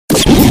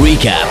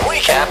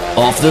Recap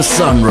of the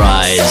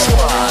sunrise.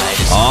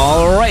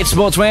 All right,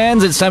 sports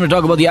fans, it's time to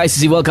talk about the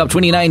ICC World Cup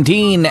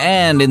 2019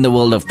 and in the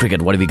world of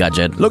cricket. What have we got,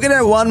 Jed? Looking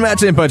at one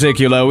match in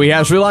particular, we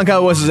have Sri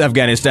Lanka versus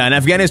Afghanistan.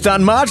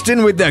 Afghanistan marched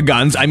in with their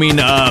guns. I mean,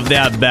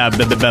 their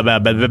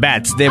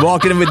bats. They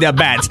walked in with their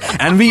bats,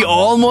 and we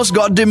almost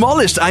got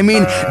demolished. I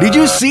mean, did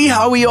you see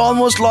how we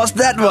almost lost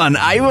that one?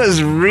 I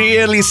was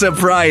really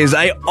surprised.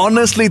 I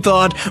honestly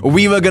thought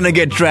we were gonna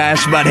get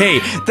trashed, but hey,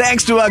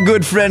 thanks to our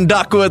good friend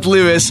Duckworth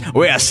Lewis,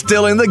 we are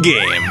still in the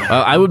game.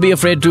 I would be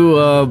afraid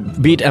to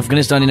beat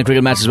Afghanistan in a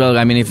cricket match as well.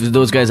 I mean, if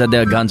those guys had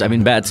their guns,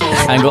 bats,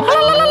 and go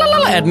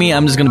at me,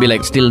 I'm just going to be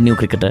like, still new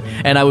cricketer,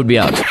 and I would be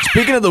out.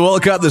 Speaking of the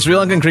World Cup, the Sri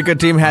Lankan cricket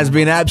team has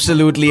been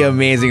absolutely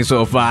amazing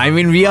so far. I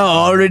mean, we are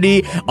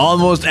already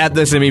almost at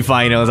the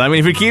semi-finals. I mean,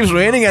 if it keeps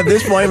raining at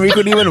this point, we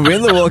could even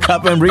win the World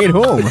Cup and bring it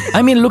home.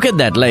 I mean, look at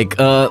that. Like,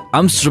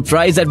 I'm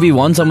surprised that we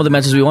won some of the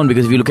matches we won,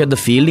 because if you look at the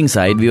fielding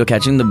side, we were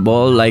catching the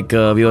ball like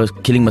we were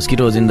killing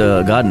mosquitoes in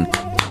the garden.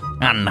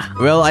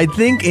 Well, I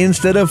think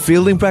instead of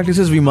fielding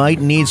practices, we might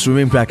need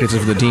swimming practices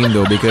for the team,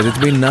 though, because it's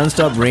been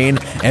non-stop rain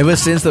ever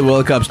since the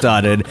World Cup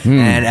started.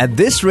 And at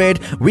this rate,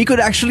 we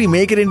could actually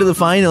make it into the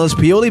finals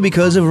purely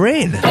because of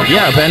rain.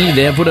 Yeah, apparently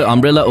they have put an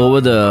umbrella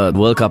over the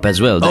World Cup as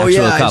well. Oh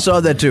yeah, I saw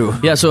that too.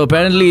 Yeah, so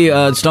apparently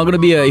it's not going to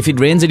be, if it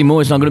rains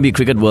anymore, it's not going to be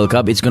Cricket World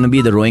Cup. It's going to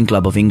be the Rowing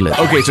Club of England.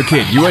 Okay, so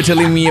kid, you were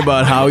telling me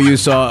about how you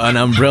saw an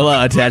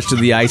umbrella attached to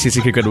the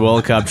ICC Cricket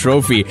World Cup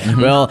trophy.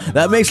 Well,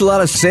 that makes a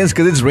lot of sense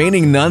because it's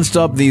raining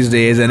non-stop these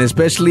days, and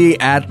especially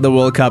at the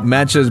World Cup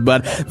matches.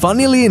 But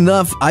funnily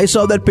enough, I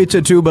saw that picture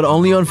too, but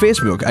only on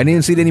Facebook. I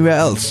didn't see it anywhere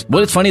else.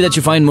 Well, it's funny that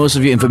you find most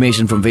of your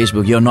information from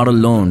Facebook. You're not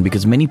alone,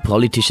 because many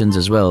politicians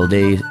as well,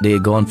 they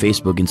go on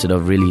Facebook instead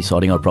of really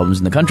sorting out problems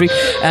in the country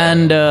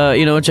and,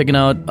 checking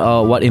out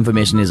what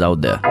information is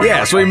out there.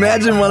 Yeah, so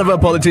imagine one of our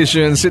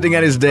politicians sitting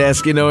at his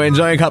desk,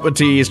 enjoying a cup of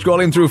tea,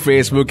 scrolling through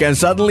Facebook, and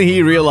suddenly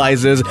he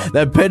realizes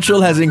that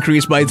petrol has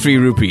increased by 3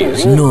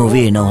 rupees. No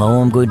way, now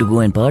how I'm going to go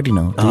and party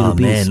now? 3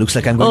 rupees. Man, looks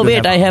like I'm going to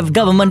I have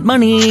government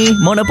money,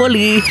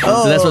 monopoly.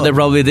 So that's what they're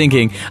probably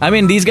thinking. I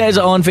mean, these guys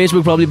are on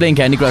Facebook probably playing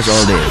Candy Crush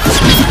all day.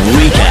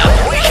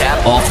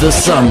 Recap of the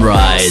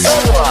sunrise.